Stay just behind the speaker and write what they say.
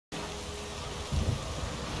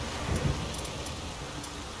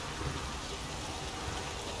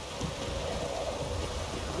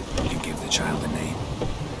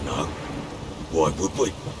Why would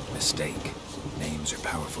we? Mistake. Names are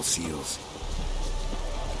powerful seals.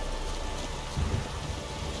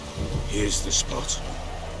 Here's the spot.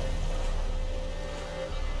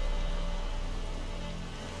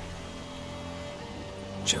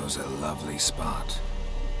 Chose a lovely spot.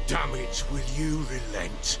 Damn it, will you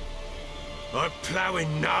relent? I'm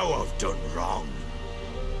ploughing now I've done wrong.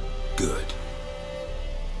 Good.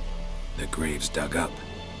 The grave's dug up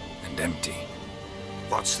and empty.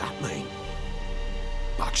 What's that mean?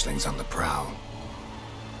 Botchlings on the prowl.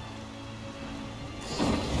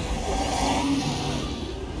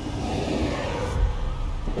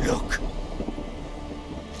 Look.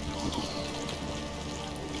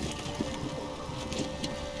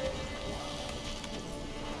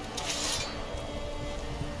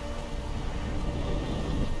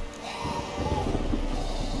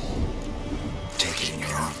 Take it in your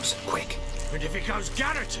arms, quick. And if it goes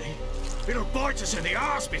Garrity, it'll bite us in the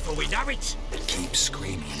arse before we know it. Keep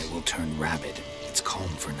screaming and it will turn rabid. It's calm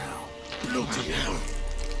for now. Bloody hell.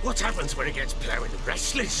 What happens when it gets ploughing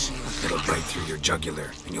restless? It'll bite through your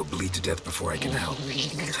jugular, and you'll bleed to death before I can help.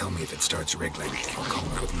 Tell me if it starts wriggling. I'll calm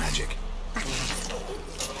it with magic.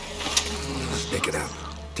 Pick it up.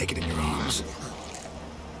 Take it in your arms.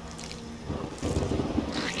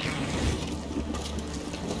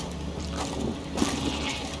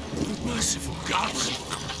 Merciful gods!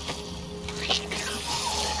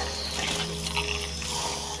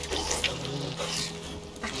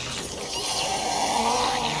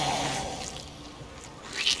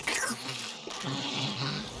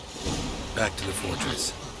 Back to the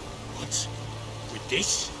fortress. What? With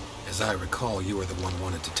this? As I recall, you were the one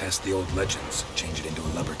wanted to test the old legends, change it into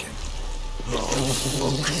a lubberkin. Oh,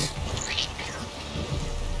 fuck.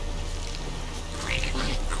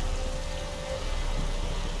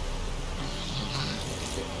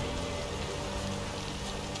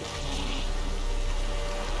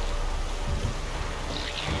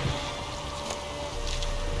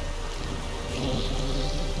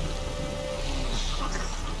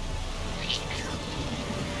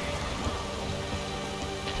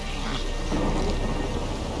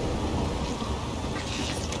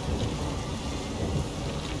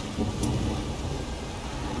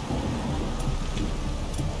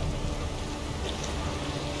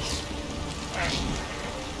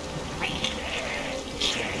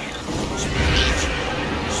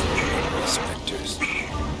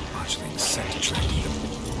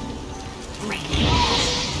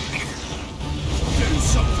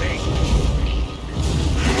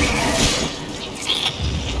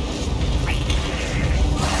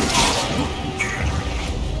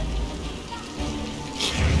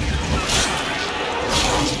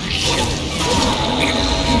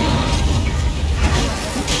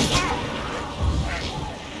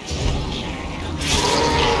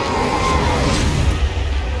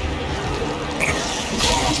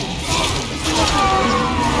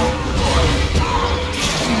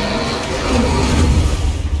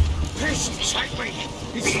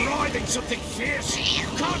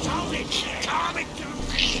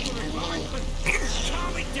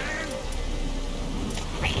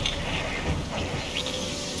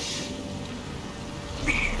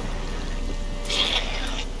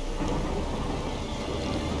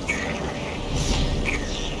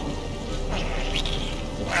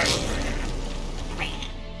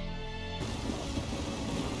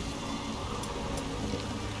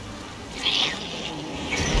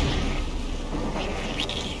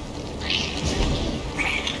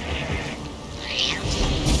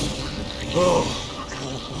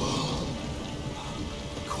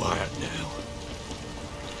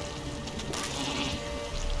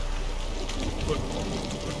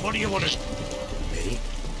 What do you want to... Me?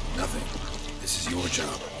 Nothing. This is your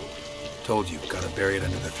job. Told you, gotta bury it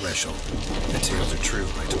under the threshold. If the tales are true,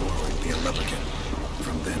 by tomorrow it'll be a lubberkin.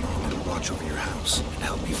 From then on, it'll watch over your house and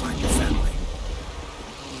help me find your family.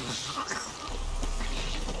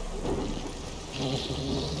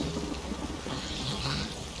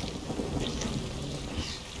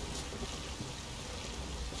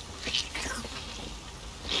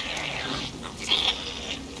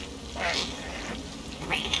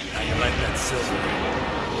 How you like that silver?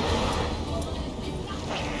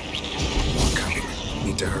 More coming.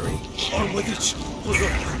 Need to hurry. On with it. We'll go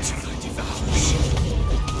back to the devours.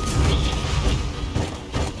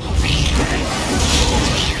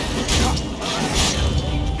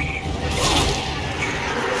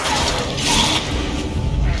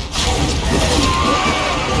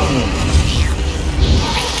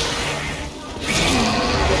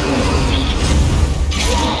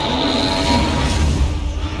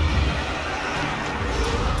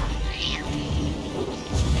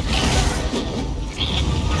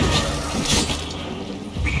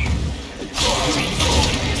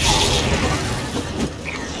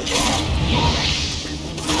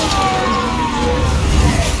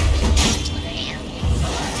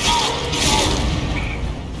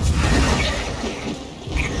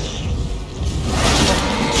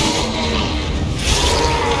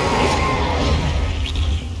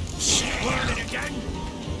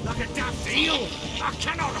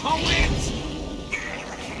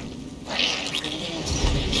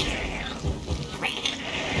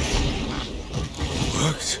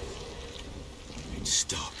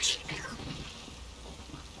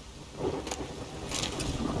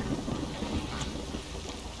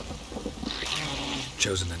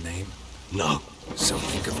 chosen a name? No. So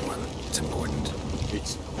think of one. It's important.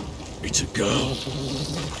 It's a girl.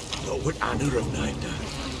 What would Anna have named her?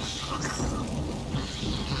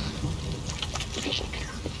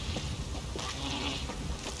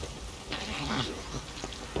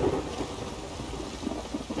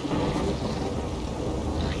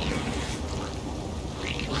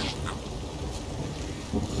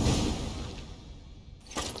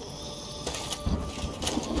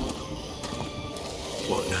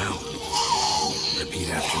 What now? Repeat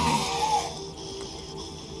after me.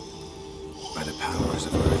 By the powers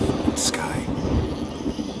of earth and sky.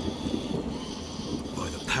 By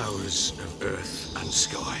the powers of earth and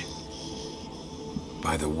sky.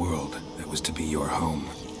 By the world that was to be your home.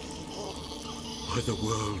 By the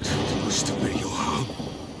world that was to be your home.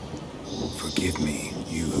 Forgive me,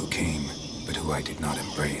 you who came, but who I did not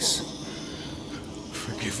embrace.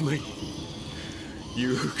 Forgive me.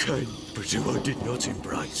 You who came, but who I did not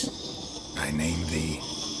embrace. I name thee,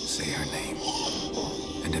 say her name,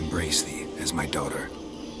 and embrace thee as my daughter.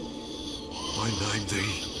 I name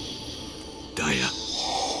thee Daya,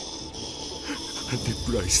 and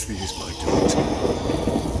embrace thee as my daughter.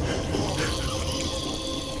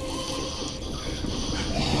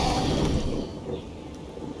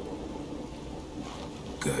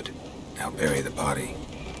 Good. Now bury the body.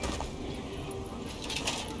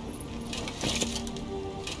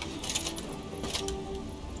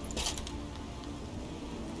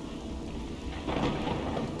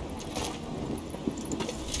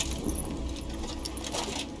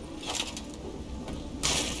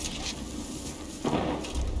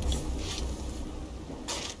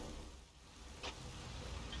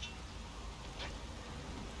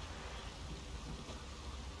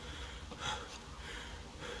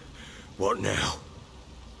 What now?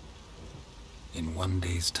 In 1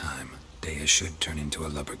 day's time, Daya should turn into a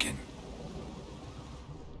lubberkin.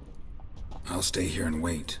 I'll stay here and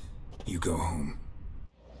wait. You go home.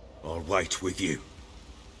 I'll wait with you.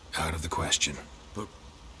 Out of the question. But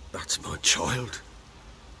that's my child.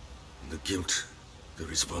 And the guilt, the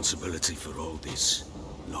responsibility for all this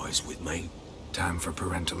lies with me. Time for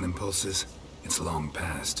parental impulses? It's long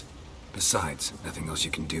past. Besides, nothing else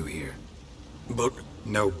you can do here. But...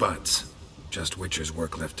 No buts. Just Witcher's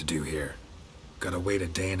work left to do here. Gotta wait a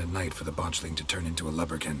day and a night for the botchling to turn into a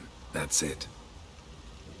lubberkin. That's it.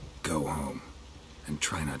 Go home. And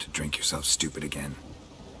try not to drink yourself stupid again.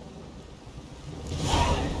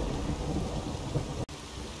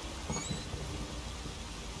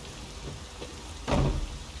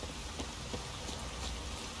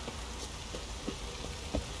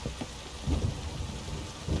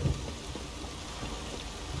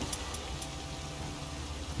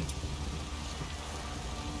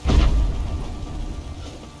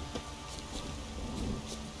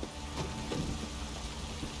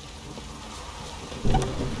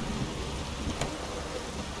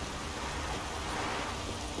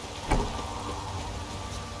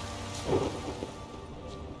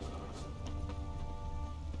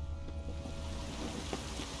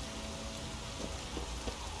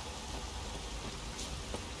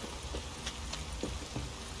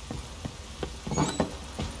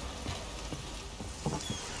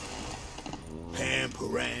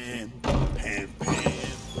 Pam, pam, pam.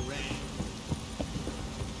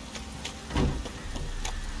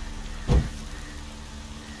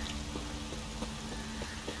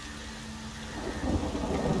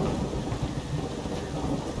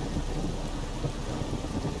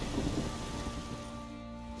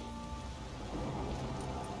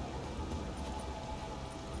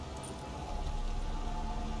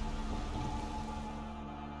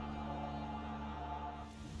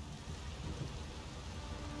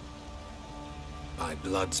 By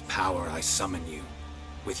blood's power I summon you.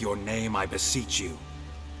 With your name I beseech you.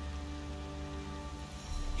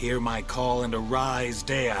 Hear my call and arise,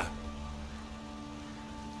 Daya.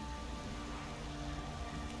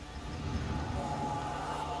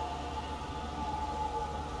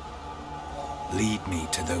 Lead me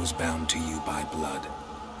to those bound to you by blood.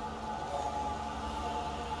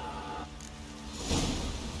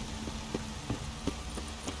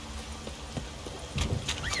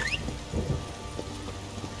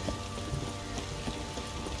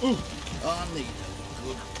 I need a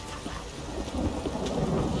good...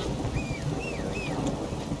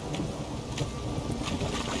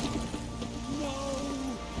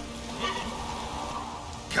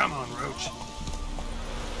 Come on, Roach.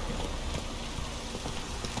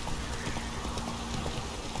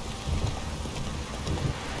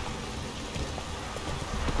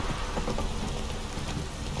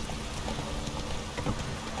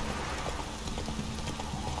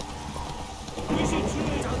 Is it true?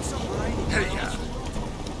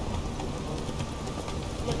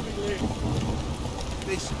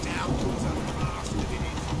 This town was a bastard in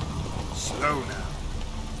it. Slow now.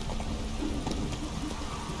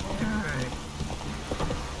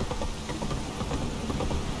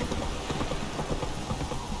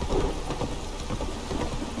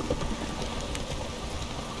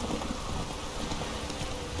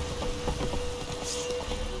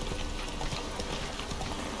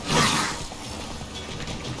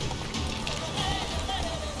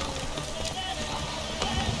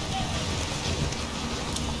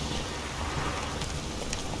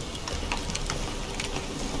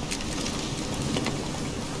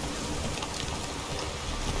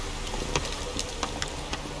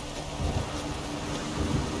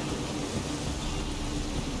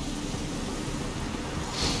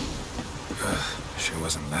 Sure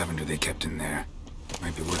wasn't lavender they kept in there.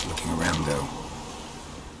 Might be worth looking around, though.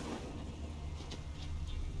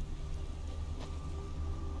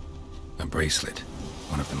 A bracelet.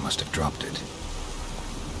 One of them must have dropped it.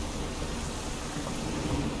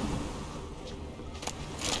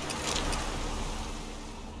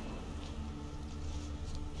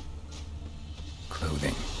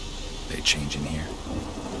 Clothing. They change in here?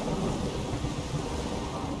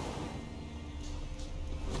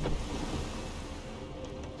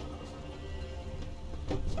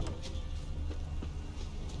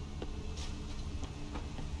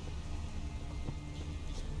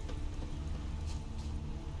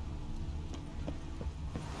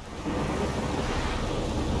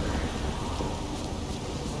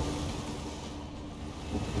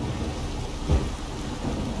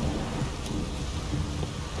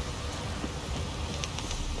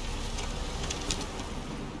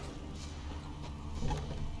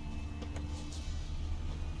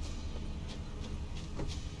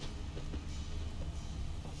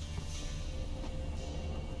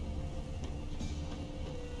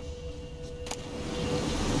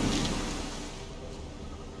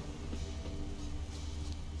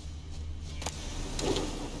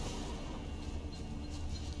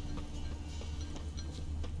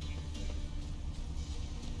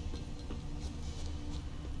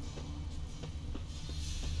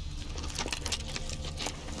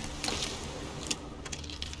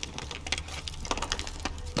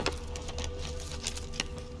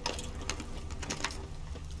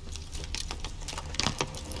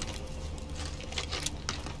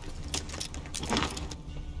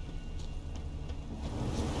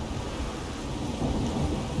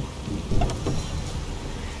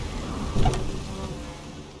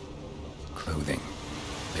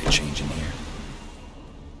 Change in here.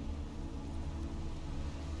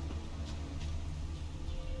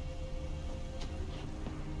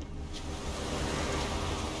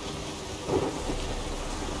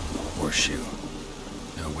 Horseshoe.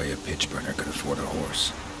 No way a pitch burner could afford a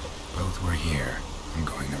horse. Both were here. I'm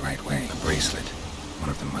going the right way. A bracelet. One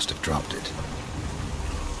of them must have dropped it.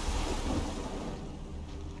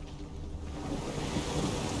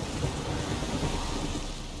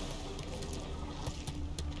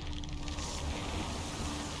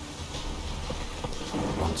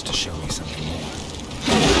 Wants to show me something more.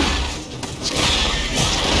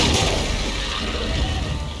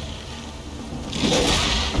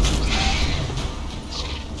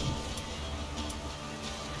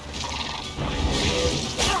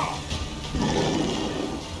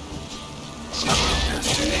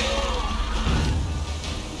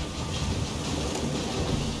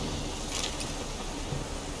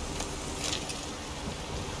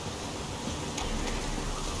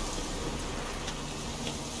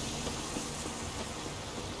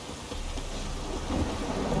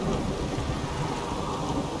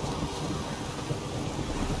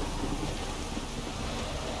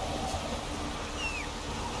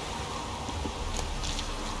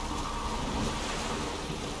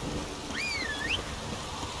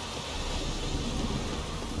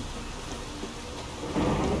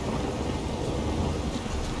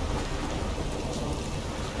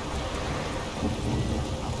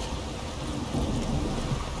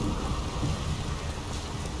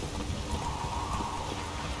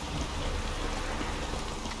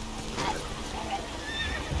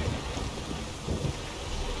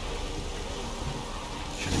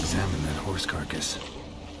 Examine that horse carcass.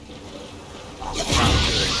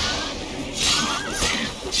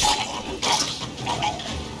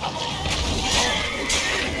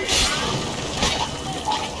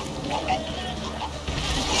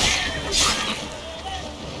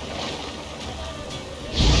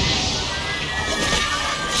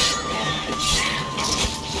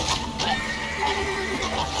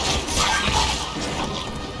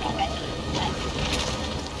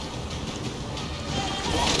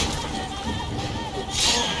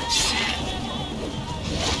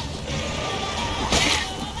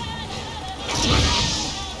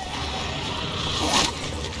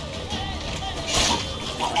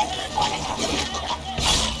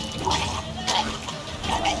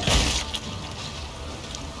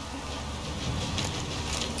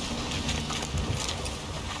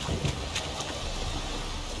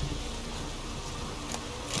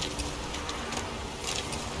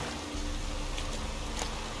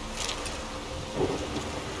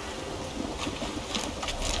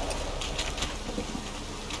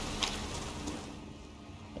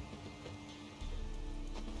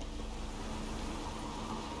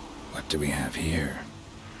 do we have here?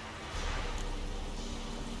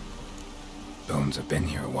 Bones have been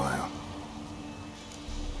here a while.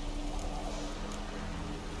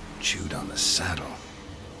 Chewed on the saddle.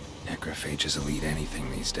 Necrophages will eat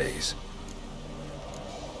anything these days.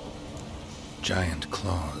 Giant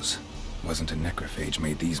claws. Wasn't a necrophage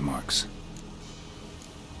made these marks.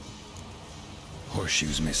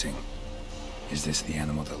 Horseshoes missing. Is this the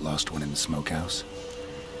animal that lost one in the smokehouse?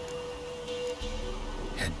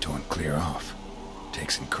 Head torn clear off.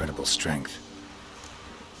 Takes incredible strength.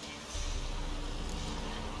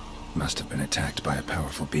 Must have been attacked by a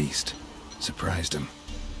powerful beast. Surprised him.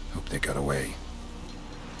 Hope they got away.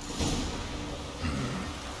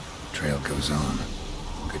 Trail goes on.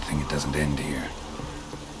 Good thing it doesn't end here.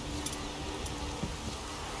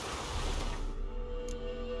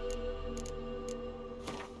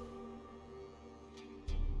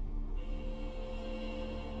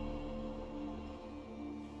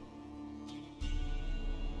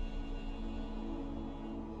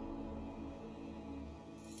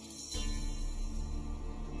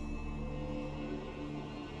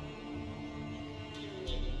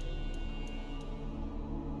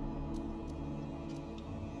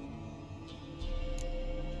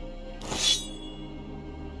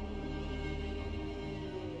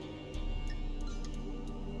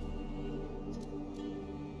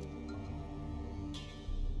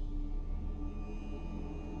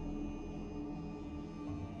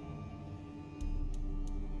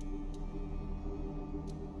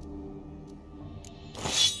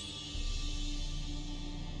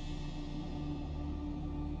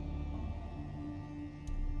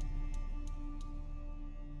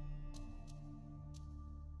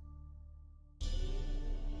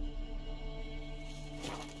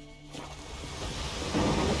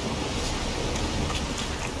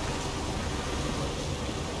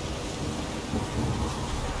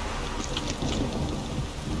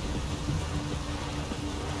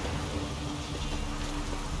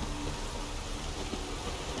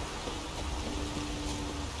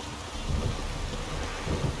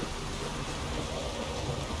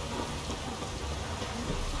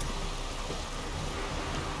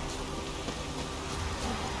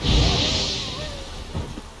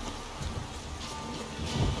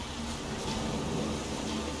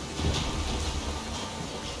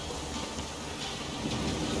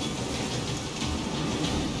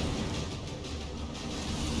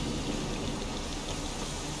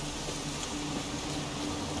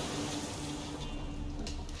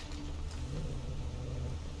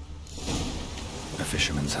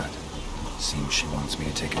 Fisherman's hut. Seems she wants me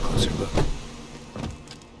to take a closer look.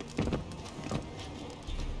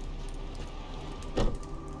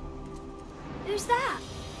 Who's that?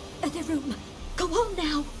 Other room. Go on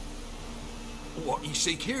now. What you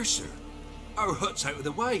seek here, sir? Our hut's out of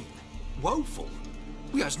the way. Woeful.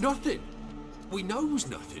 We has nothing. We knows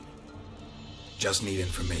nothing. Just need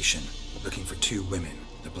information. Looking for 2 women.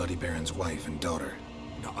 The Bloody Baron's wife and daughter.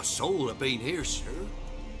 Not a soul have been here, sir.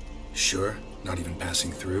 Sure? Not even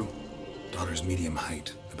passing through? Daughter's medium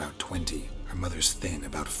height, about 20. Her mother's thin,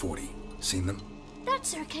 about 40. Seen them? That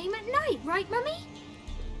sir came at night, right, Mummy?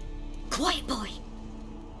 Quiet, boy.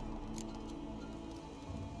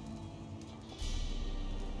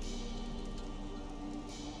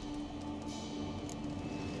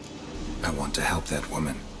 I want to help that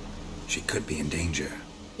woman. She could be in danger.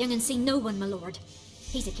 Young and seen no one, my lord.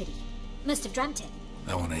 He's a kiddie. Must have dreamt it.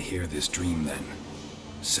 I want to hear this dream then.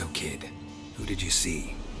 So, kid, who did you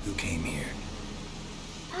see? Who came here?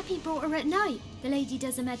 Pappy brought her at night. The lady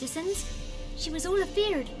does the medicines. She was all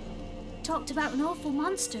afeared. Talked about an awful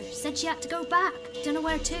monster. Said she had to go back. Don't know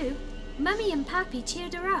where to. Mummy and Pappy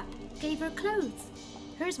cheered her up. Gave her clothes.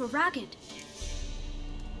 Hers were ragged.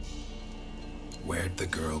 Where'd the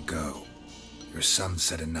girl go? Your son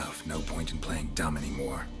said enough. No point in playing dumb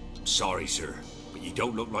anymore. Sorry, sir, but you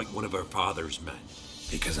don't look like one of her father's men.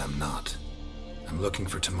 Because I'm not. I'm looking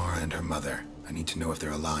for Tamara and her mother. I need to know if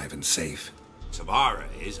they're alive and safe. Tamara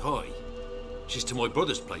is, hi. She's to my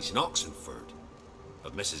brother's place in Oxenford.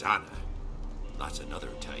 But Mrs. Anna, that's another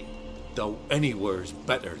tale. Though anywhere's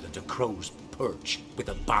better than the crow's perch with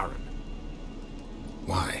a baron.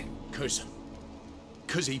 Why? Cause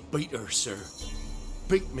he beat her, sir.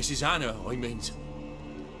 Beat Mrs. Anna, I means.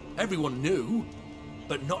 Everyone knew,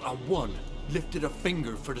 but not a one lifted a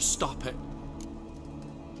finger for to stop it.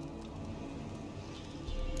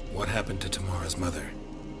 What happened to Tamara's mother?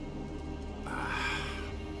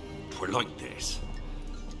 Twere like this.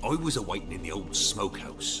 I was awaiting in the old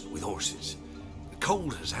smokehouse with horses.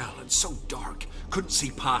 Cold as hell and so dark, couldn't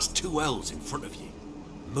see past 2 ells in front of you.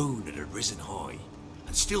 Moon had risen high,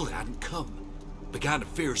 and still they hadn't come. Began to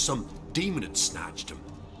fear some demon had snatched them.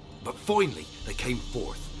 But finally, they came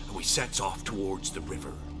forth, and we sets off towards the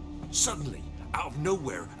river. Suddenly, out of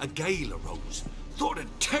nowhere, a gale arose. Thought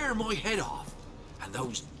it'd tear my head off. And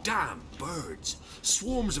those damn birds,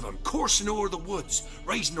 swarms of them coursing o'er the woods,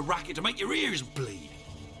 raising a racket to make your ears bleed.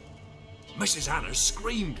 Mrs. Anna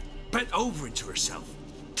screamed, bent over into herself.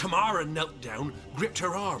 Tamara knelt down, gripped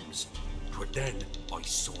her arms. But then I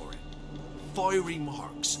saw it. Fiery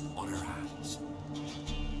marks on her hands.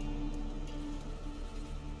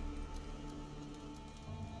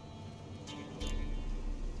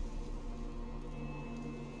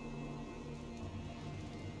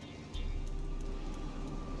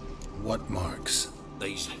 What marks?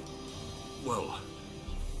 They's, well,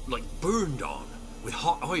 like burned on with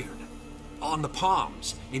hot iron. On the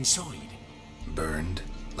palms, inside. Burned?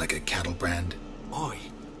 Like a cattle brand? Aye,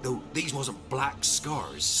 though these wasn't black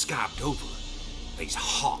scars scabbed over. They's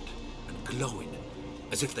hot and glowing,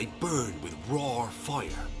 as if they burned with raw fire.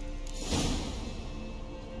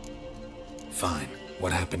 Fine.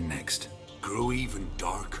 What happened next? Grew even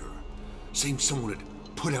darker. Seemed someone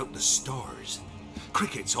had put out the stars.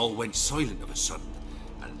 Crickets all went silent of a sudden,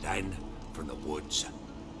 and then, from the woods,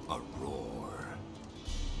 a roar.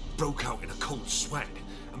 Broke out in a cold sweat,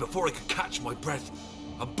 and before I could catch my breath,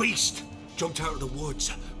 a beast jumped out of the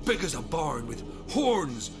woods, big as a barn, with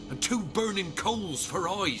horns and 2 burning coals for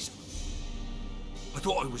eyes. I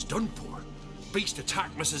thought I was done for. Beast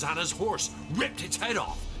attacked Mrs. Anna's horse, ripped its head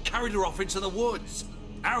off, carried her off into the woods.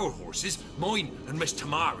 Our horses, mine and Miss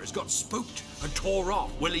Tamara's, got spooked and tore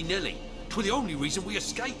off willy-nilly. 'Twas the only reason we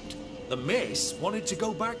escaped. The miss wanted to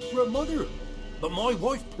go back for her mother, but my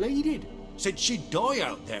wife pleaded, said she'd die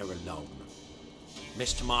out there alone.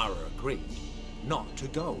 Miss Tamara agreed not to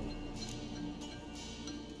go.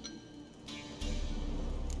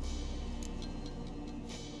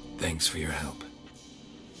 Thanks for your help.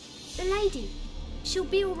 The lady, she'll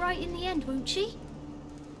be all right in the end, won't she?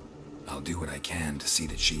 I'll do what I can to see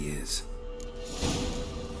that she is.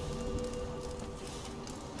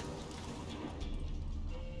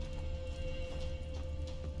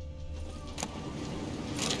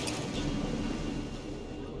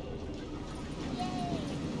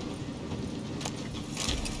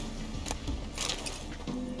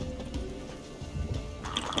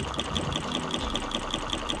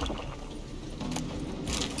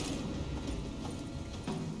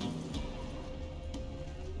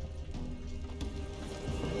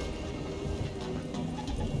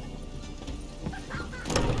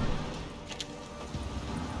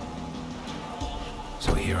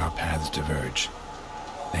 So here our paths diverge.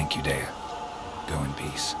 Thank you, Dea. Go in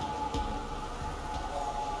peace.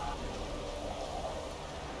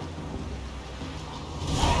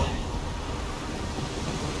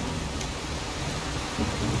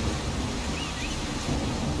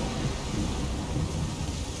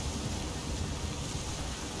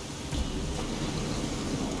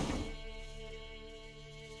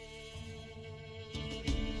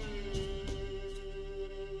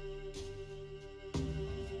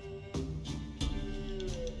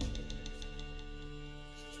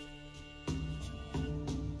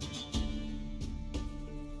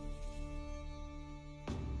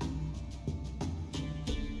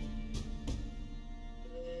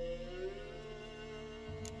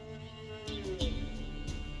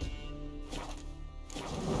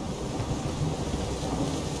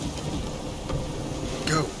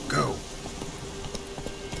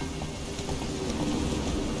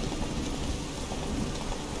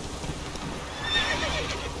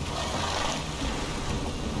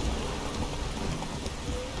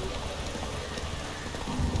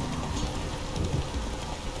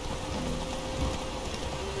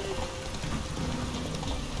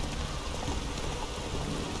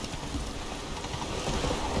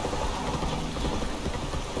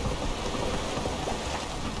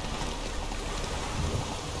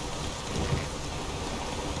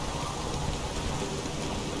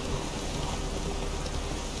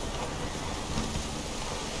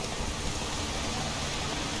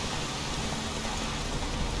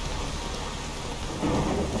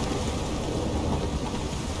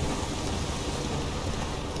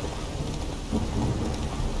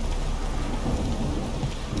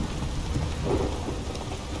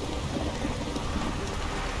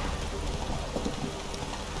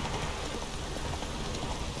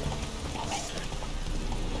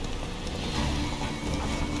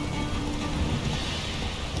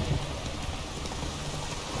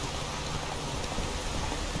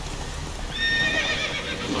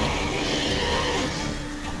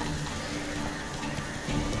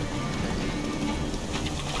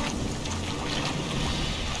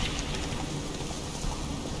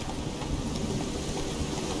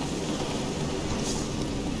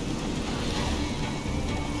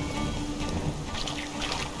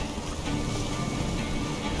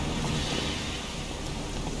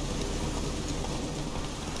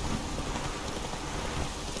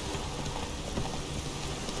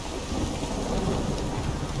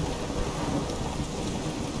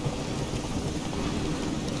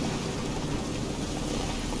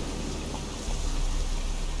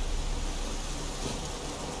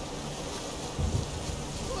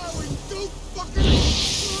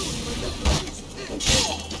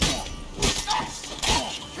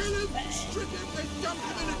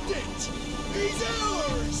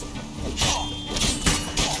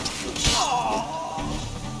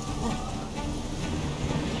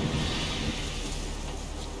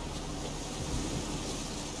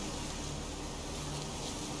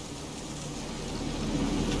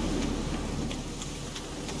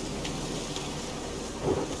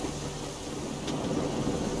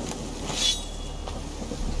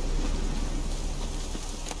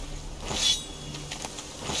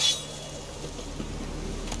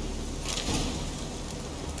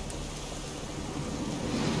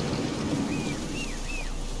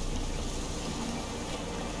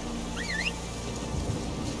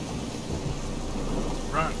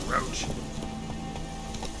 Run, Roach.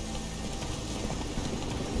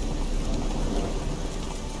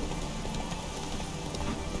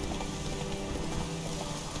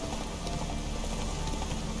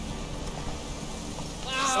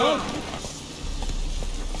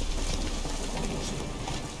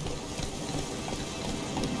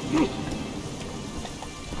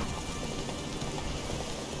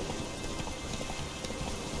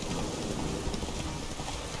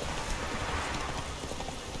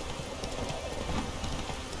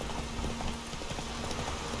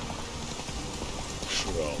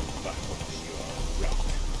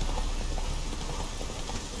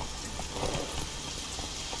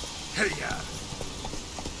 Hey-ya!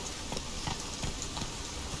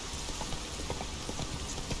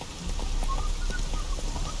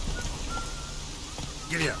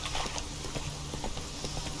 Giddy up.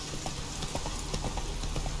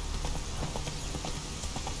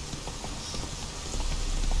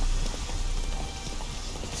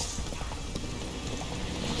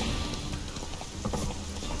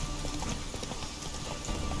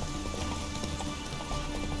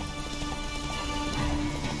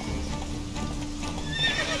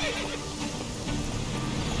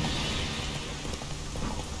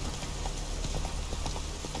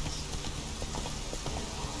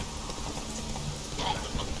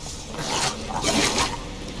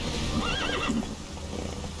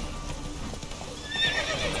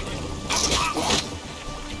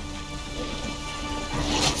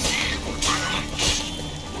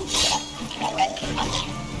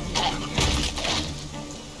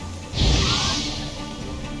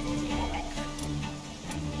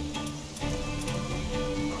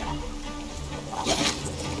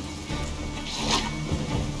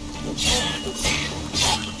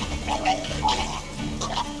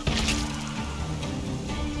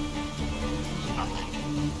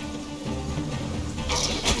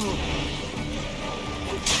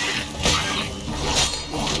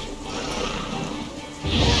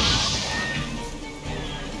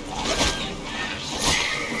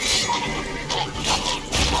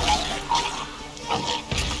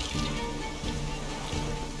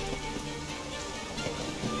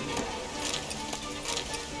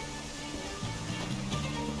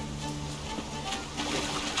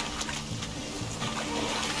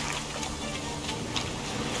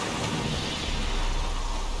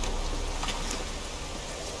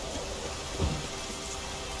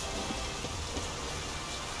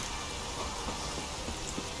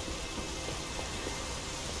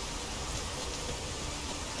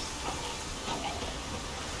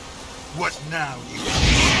 What now, you...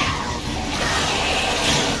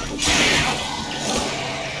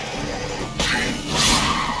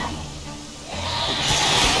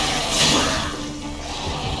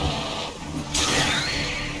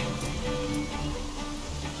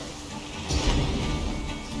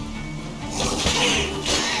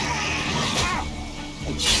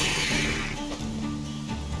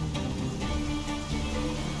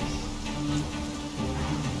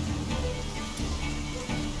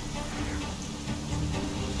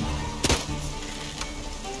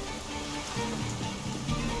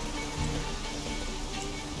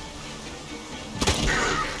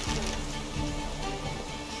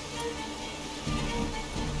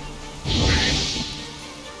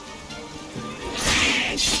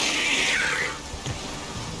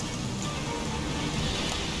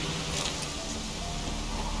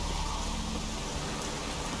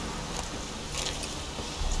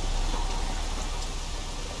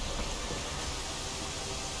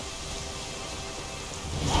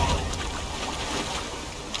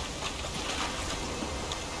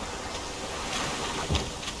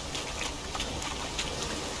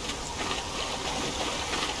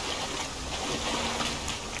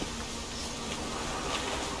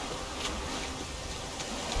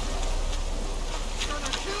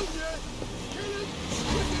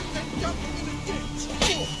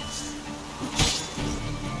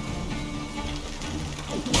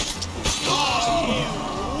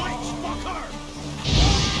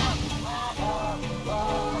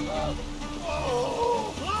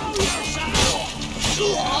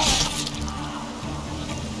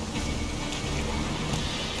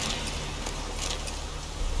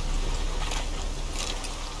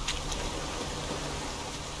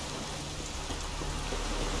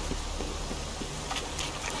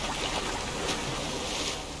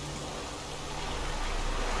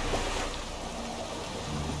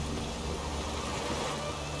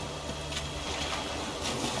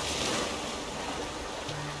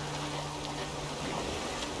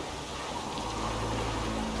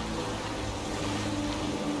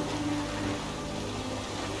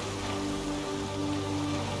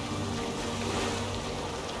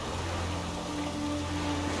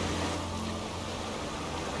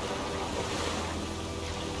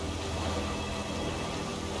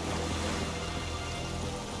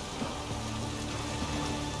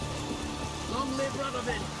 me brother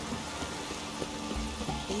then.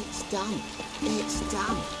 It's done. It's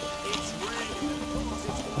done. It's raining.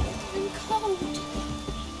 I'm cold.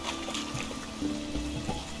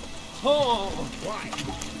 Oh, why?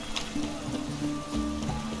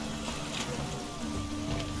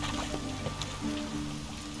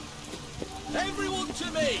 Everyone to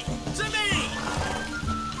me! To me!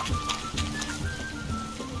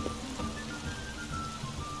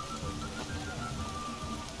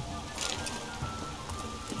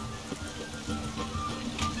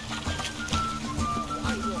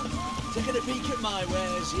 Taking a peek at my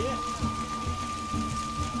wares yet?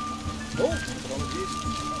 Oh, apologies.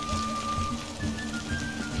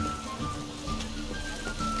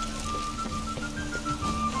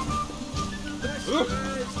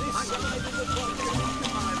 This side of the box.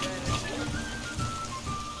 My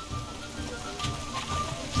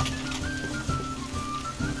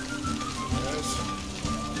wares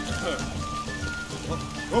yet?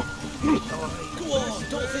 Go on,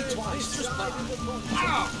 don't think twice, just back.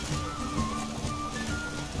 Ow!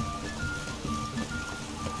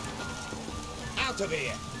 Out of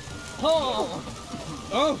here! Oh!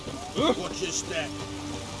 Oh! Watch your step.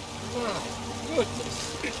 Oh, goodness.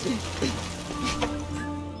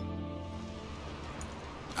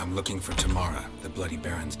 I'm looking for Tamara, the Bloody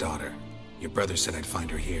Baron's daughter. Your brother said I'd find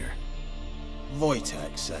her here.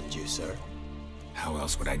 Wojtek sent you, sir. How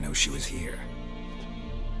else would I know she was here?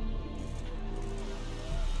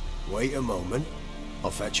 Wait a moment.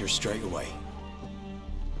 I'll fetch her straight away.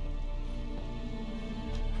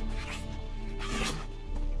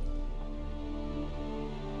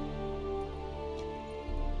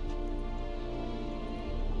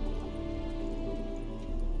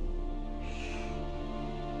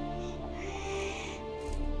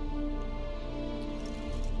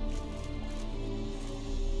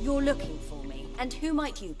 You're looking for me, and who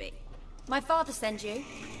might you be? My father sent you?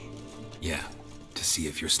 Yeah, to see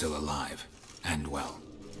if you're still alive. And well.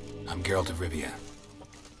 I'm Geralt of Rivia.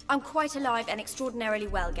 I'm quite alive and extraordinarily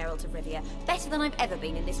well, Geralt of Rivia. Better than I've ever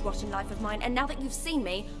been in this rotten life of mine, and now that you've seen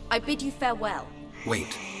me, I bid you farewell.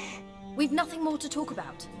 Wait. We've nothing more to talk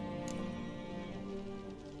about.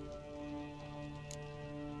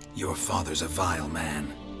 Your father's a vile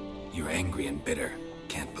man. You're angry and bitter.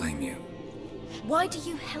 Can't blame you. Why do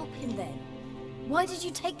you help him then? Why did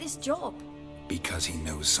you take this job? Because he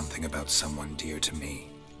knows something about someone dear to me.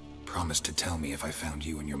 Promised to tell me if I found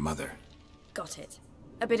you and your mother. Got it.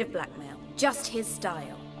 A bit of blackmail. Just his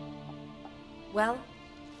style. Well,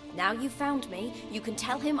 now you've found me, you can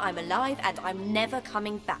tell him I'm alive and I'm never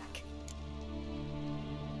coming back.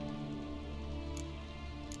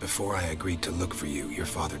 Before I agreed to look for you, your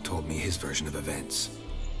father told me his version of events.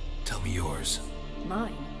 Tell me yours.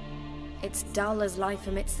 Mine? It's dull as life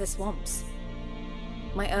amidst the swamps.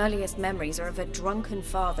 My earliest memories are of a drunken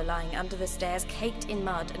father lying under the stairs, caked in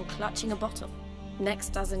mud and clutching a bottle. Next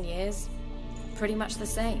dozen years, pretty much the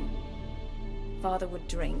same. Father would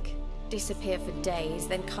drink, disappear for days,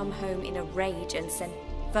 then come home in a rage and send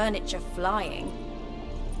furniture flying.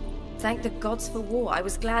 Thank the gods for war. I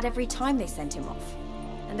was glad every time they sent him off.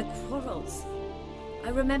 And the quarrels. I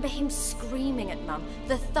remember him screaming at Mum,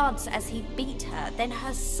 the thuds as he beat her, then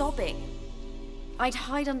her sobbing. I'd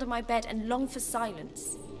hide under my bed and long for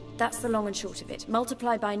silence. That's the long and short of it.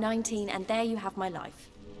 Multiply by 19 and there you have my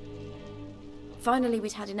life. Finally,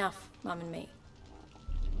 we'd had enough, Mum and me.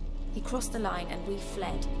 He crossed the line and we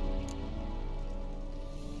fled.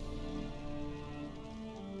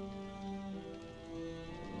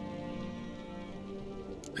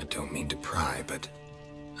 I don't mean to pry, but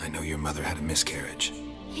I know your mother had a miscarriage.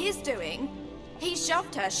 His doing? He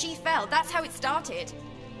shoved her, she fell, that's how it started.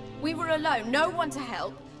 We were alone, no one to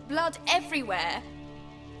help, blood everywhere.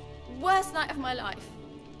 Worst night of my life.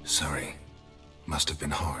 Sorry. Must have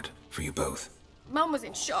been hard for you both. Mum was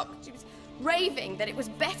in shock. She was raving that it was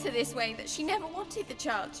better this way, that she never wanted the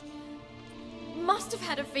charge. Must have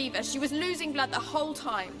had a fever. She was losing blood the whole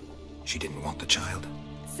time. She didn't want the child?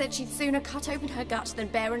 Said she'd sooner cut open her gut than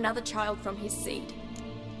bear another child from his seed.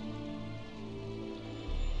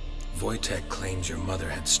 Wojtek claims your mother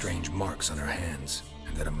had strange marks on her hands,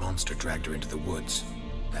 and that a monster dragged her into the woods.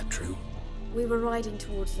 That true? We were riding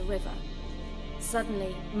towards the river.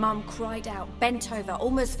 Suddenly, Mum cried out, bent over,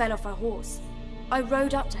 almost fell off her horse. I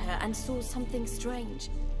rode up to her and saw something strange.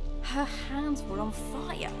 Her hands were on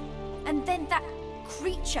fire. And then that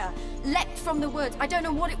creature leapt from the woods. I don't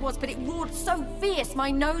know what it was, but it roared so fierce my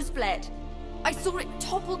nose bled. I saw it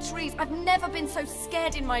topple trees. I've never been so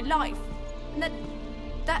scared in my life. And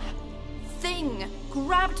that thing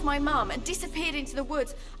grabbed my mum and disappeared into the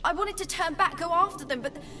woods. I wanted to turn back, go after them,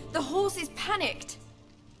 but the horses panicked.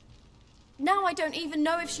 Now I don't even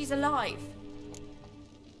know if she's alive.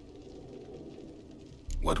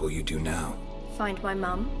 What will you do now? Find my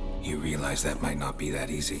mum. You realize that might not be that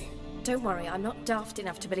easy. Don't worry, I'm not daft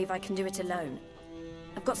enough to believe I can do it alone.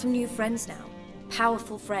 I've got some new friends now.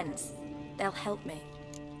 Powerful friends. They'll help me.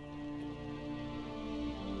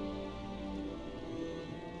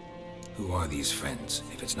 Who are these friends,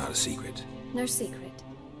 if it's not a secret? No secret.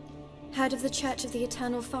 Heard of the Church of the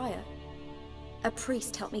Eternal Fire? A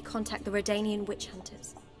priest helped me contact the Redanian witch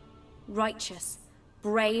hunters. Righteous,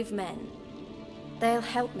 brave men. They'll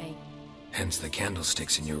help me. Hence the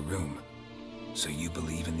candlesticks in your room. So you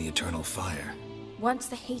believe in the eternal fire? Once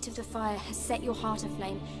the heat of the fire has set your heart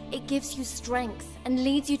aflame, it gives you strength and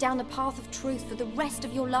leads you down the path of truth for the rest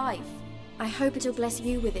of your life. I hope it'll bless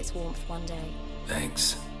you with its warmth one day.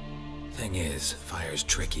 Thanks. Thing is, fire's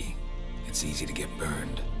tricky. It's easy to get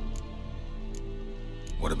burned.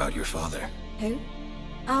 What about your father? Who?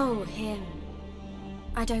 Oh, him.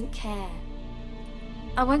 I don't care.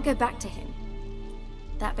 I won't go back to him.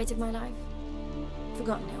 That bit of my life?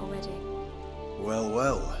 Forgotten it already. Well,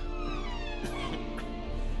 well.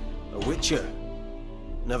 A witcher.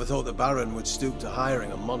 Never thought the Baron would stoop to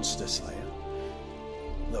hiring a monster slayer.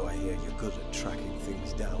 Though I hear you're good at tracking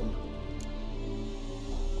things down.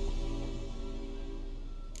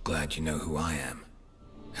 Glad you know who I am.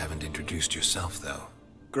 Haven't introduced yourself, though.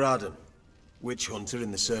 Graden, witch hunter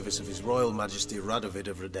in the service of His Royal Majesty Radovid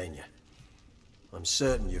of Redania. I'm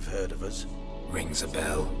certain you've heard of us. Rings a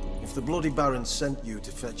bell. If the Bloody Baron sent you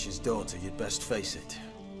to fetch his daughter, you'd best face it.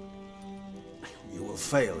 You will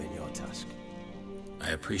fail in your task.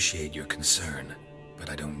 I appreciate your concern, but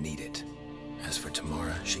I don't need it. As for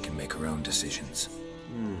Tamara, she can make her own decisions.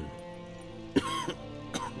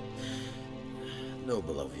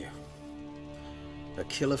 Noble of you. A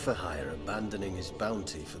killer for hire abandoning his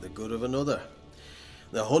bounty for the good of another.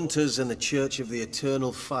 The hunters and the Church of the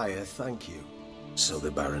Eternal Fire thank you. So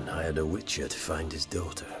the Baron hired a witcher to find his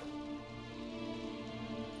daughter.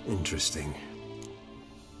 Interesting.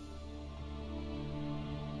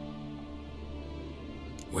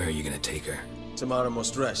 Where are you gonna take her? Tamara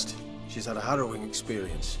must rest. She's had a harrowing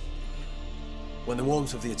experience. When the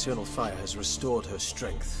warmth of the Eternal Fire has restored her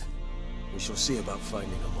strength, we shall see about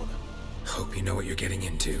finding her mother. Hope you know what you're getting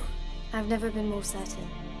into. I've never been more certain.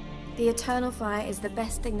 The Eternal Fire is the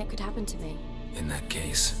best thing that could happen to me. In that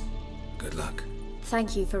case, good luck.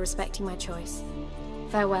 Thank you for respecting my choice.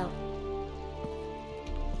 Farewell.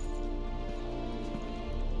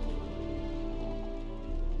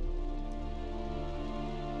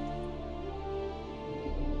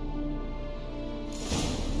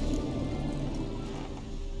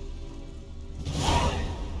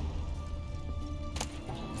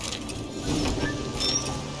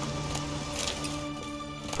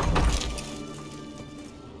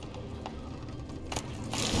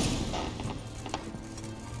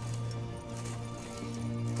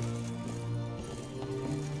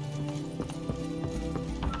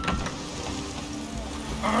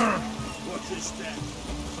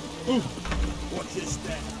 Watch your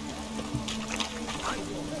step.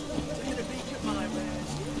 Taking a peek at my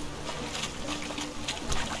wares.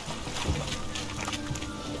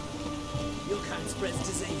 Your kind spreads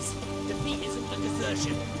disease. Defeat isn't a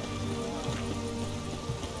desertion.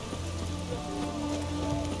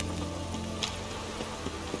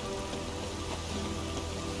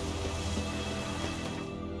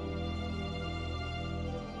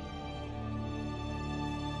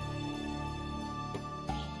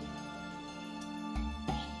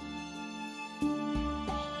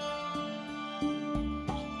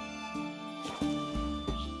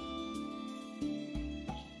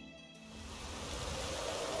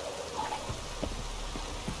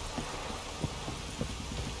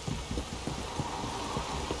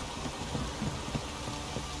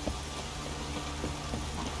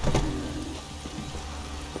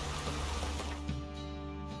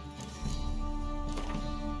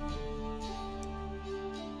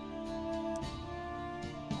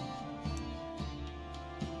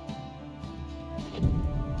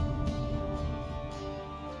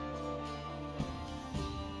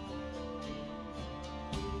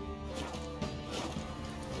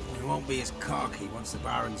 You won't be as cocky once the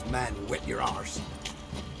Baron's men whip your arse.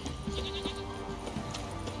 You're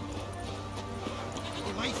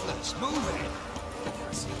lifeless. Move it.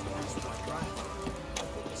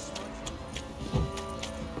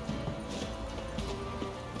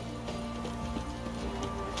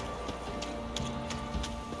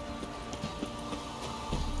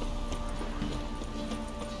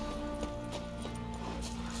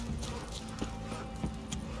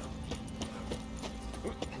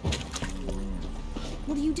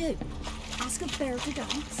 What do you do? ask a bear to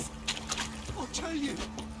dance? I'll tell you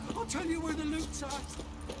where the loot's at.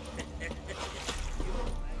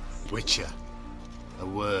 Witcher, a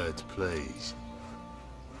word, please.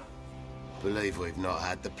 Believe we've not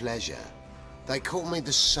had the pleasure. They call me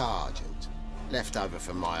the Sergeant. Left over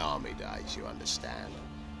from my army days, you understand.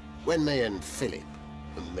 When me and Philip,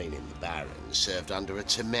 meaning the Baron, served under a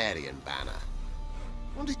Temerian banner.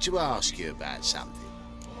 Wanted to ask you about something.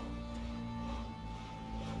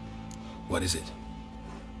 What is it?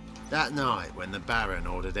 That night, when the Baron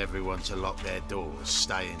ordered everyone to lock their doors,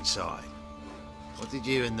 stay inside, what did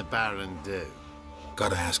you and the Baron do?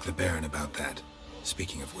 Gotta ask the Baron about that.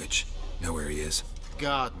 Speaking of which, know where he is?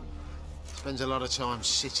 Garden. Spends a lot of time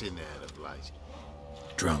sitting there of late.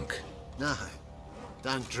 Drunk. No.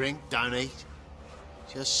 Don't drink, don't eat.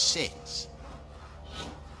 Just sits.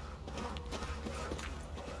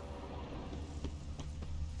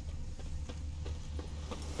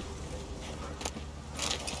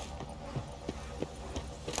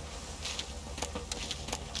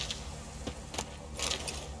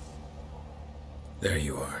 There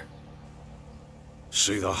you are.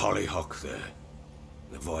 See the hollyhock there?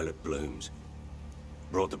 The violet blooms.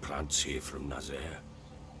 Brought the plants here from Nazaire.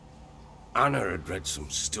 Anna had read some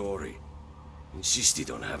story.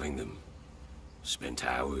 Insisted on having them. Spent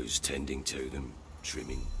hours tending to them,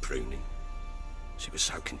 trimming, pruning. She was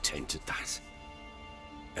so content at that.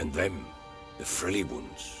 And them, the frilly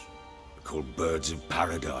ones, are called birds of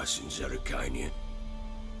paradise in Zerrikania.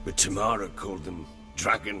 But Tamara called them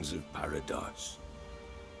dragons of paradise.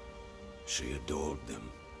 She adored them.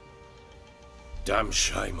 Damn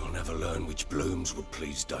shame I'll never learn which blooms would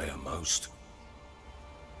please Dea most.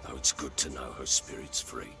 Though it's good to know her spirit's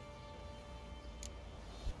free.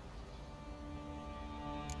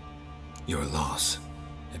 Your loss.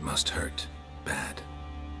 It must hurt. Bad.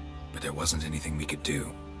 But there wasn't anything we could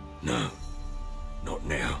do. No. Not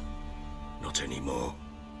now. Not anymore.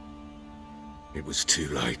 It was too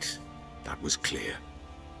late. That was clear.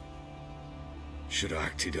 Should have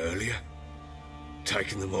acted earlier.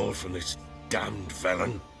 Taken them all from this damned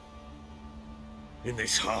felon. In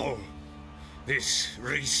this hole. This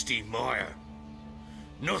reesty mire.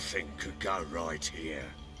 Nothing could go right here.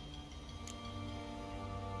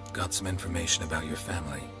 Got some information about your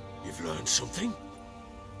family. You've learned something?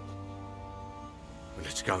 Well,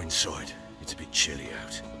 let's go inside. It's a bit chilly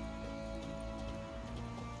out.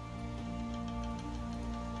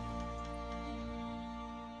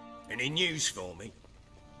 Any news for me?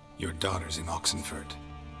 Your daughter's in Oxenford.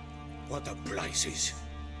 What the blazes?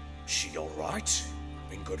 She all right?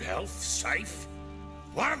 In good health? Safe?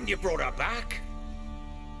 Why haven't you brought her back?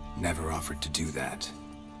 Never offered to do that.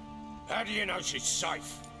 How do you know she's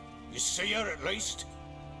safe? You see her at least?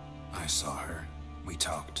 I saw her. We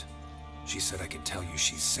talked. She said I could tell you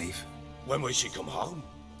she's safe. When will she come home?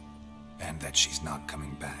 And that she's not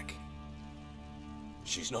coming back.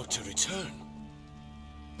 She's not to return.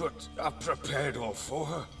 But I've prepared all for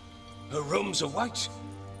her. Her rooms await.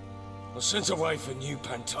 I sent away for new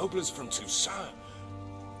pantoblas from Toussaint.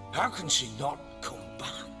 How can she not come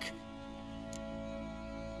back?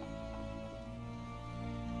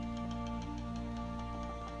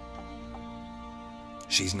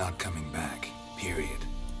 She's not coming back, period.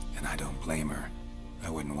 And I don't blame her. I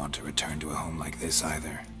wouldn't want to return to a home like this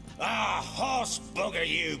either. Ah, horse bugger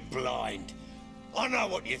you, blind. I know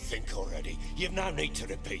what you think already. You've no need to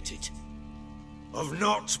repeat it. I've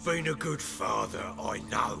not been a good father, I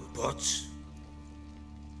know, but...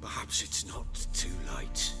 perhaps it's not too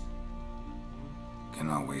late. Can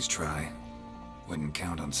always try. Wouldn't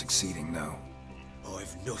count on succeeding, though.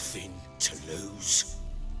 I've nothing to lose.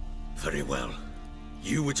 Very well.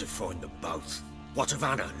 You were to find them both. What of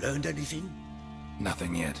Anna? Learned anything?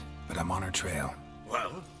 Nothing yet, but I'm on her trail.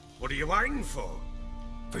 Well, what are you waiting for?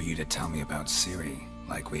 For you to tell me about Ciri,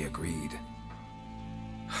 like we agreed.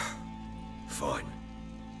 Fine.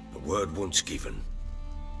 The word once given.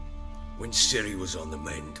 When Ciri was on the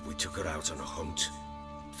mend, we took her out on a hunt.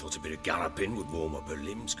 Thought a bit of galloping would warm up her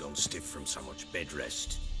limbs, gone stiff from so much bed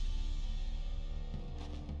rest.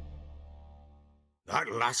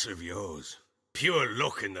 That lass of yours, pure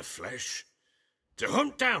luck in the flesh. To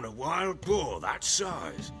hunt down a wild boar that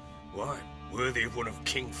size, why, worthy of one of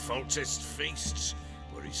King Foltest's feasts,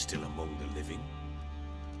 where he's still among the living.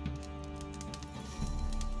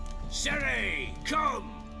 Ciri, come!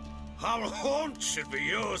 Our haunt should be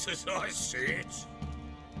yours as I see it.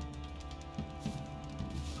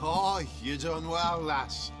 Hi, you done well,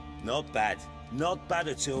 lass. Not bad. Not bad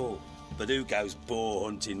at all. But who goes boar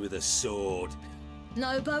hunting with a sword?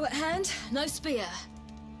 No bow at hand, no spear.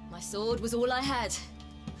 My sword was all I had.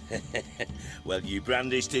 Well, you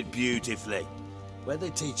brandished it beautifully. Where'd they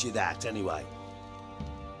teach you that, anyway?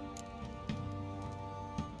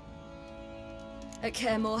 At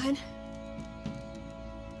Kaer Morhen.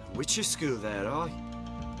 Witcher school there, aye.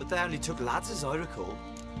 But they only took lads, as I recall.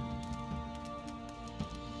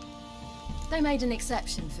 They made an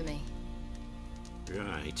exception for me.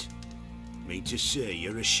 Right. Mean to say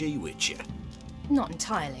you're a she-witcher? Not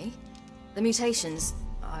entirely. The mutations,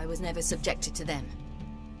 I was never subjected to them.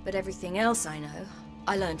 But everything else I know,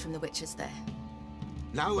 I learned from the witches there.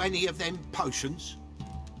 Know any of them potions?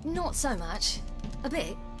 Not so much. A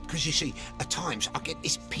bit. Because you see, at times I get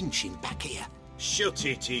this pinching back here. Shut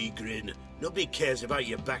it, Egrin. Nobody cares about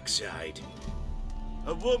your backside.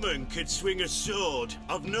 A woman could swing a sword.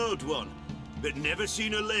 I've knowed one. But never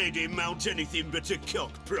seen a lady mount anything but a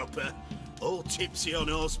cock proper. All tipsy on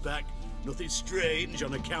horseback. Nothing strange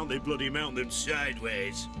on account they bloody mount them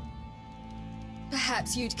sideways.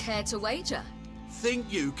 Perhaps you'd care to wager?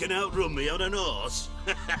 Think you can outrun me on an horse?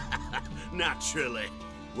 Naturally.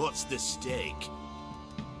 What's the stake?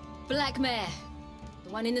 Black mare. The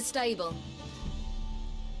one in the stable.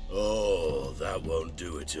 Oh, that won't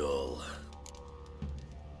do it all.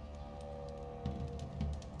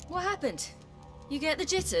 What happened? You get the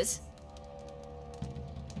jitters?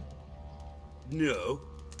 No.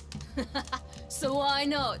 So why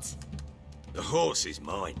not? The horse is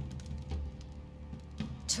mine.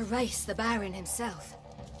 To race the Baron himself.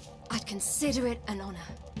 I'd consider it an honor.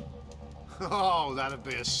 Oh, that'd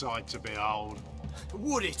be a sight to behold.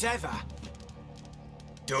 Would it ever?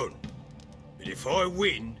 Done. But if I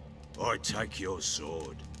win, I take your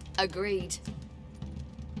sword. Agreed.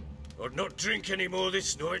 I'd not drink any more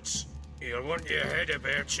this night. You'll want your head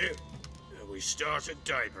about you. We start at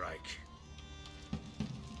daybreak.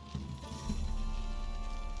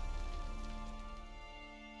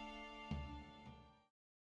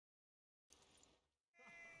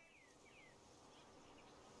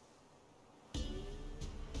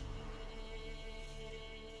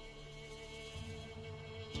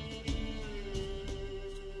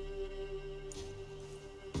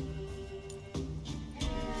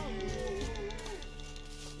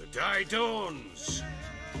 Day dawns.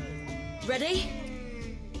 Ready?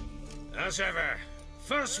 As ever.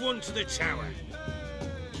 First one to the tower.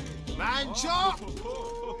 Man chop!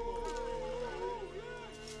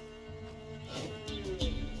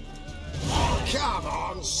 Come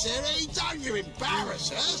on, Siri, don't you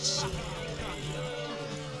embarrass us!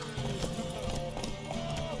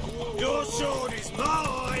 Your sword is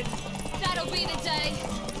mine! That'll be the day.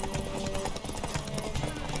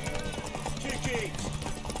 Kick it!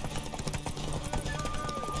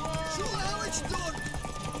 Show how it's done!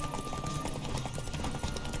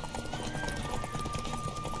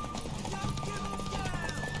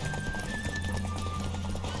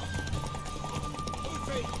 Move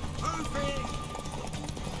it!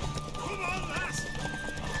 Come on, lass!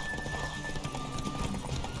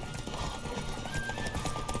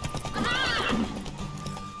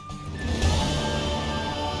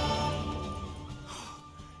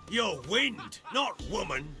 You're wind, not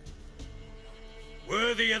woman.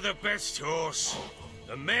 Worthy of the best horse.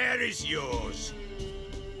 The mare is yours.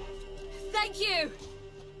 Thank you.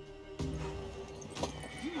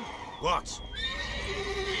 What?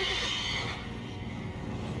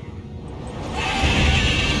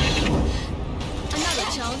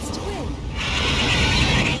 Another chance to win.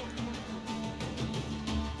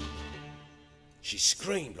 She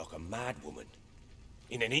screamed like a mad woman.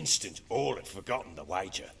 In an instant, all had forgotten the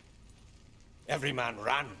wager. Every man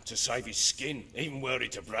ran to save his skin, even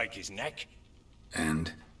worried to break his neck.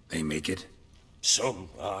 And they make it? Some,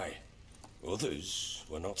 aye. Others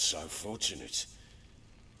were not so fortunate.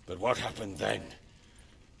 But what happened then?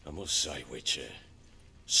 I must say, Witcher,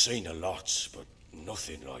 seen a lot, but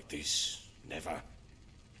nothing like this. Never.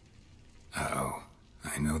 Uh-oh.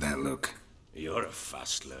 I know that look. You're a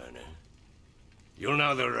fast learner. You'll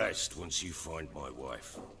know the rest once you find my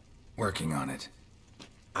wife. Working on it.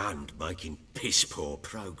 And making piss-poor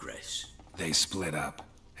progress. They split up.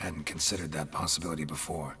 Hadn't considered that possibility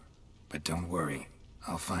before. But don't worry.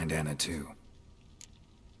 I'll find Anna too.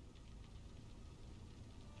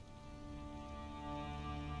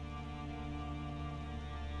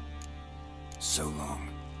 So long.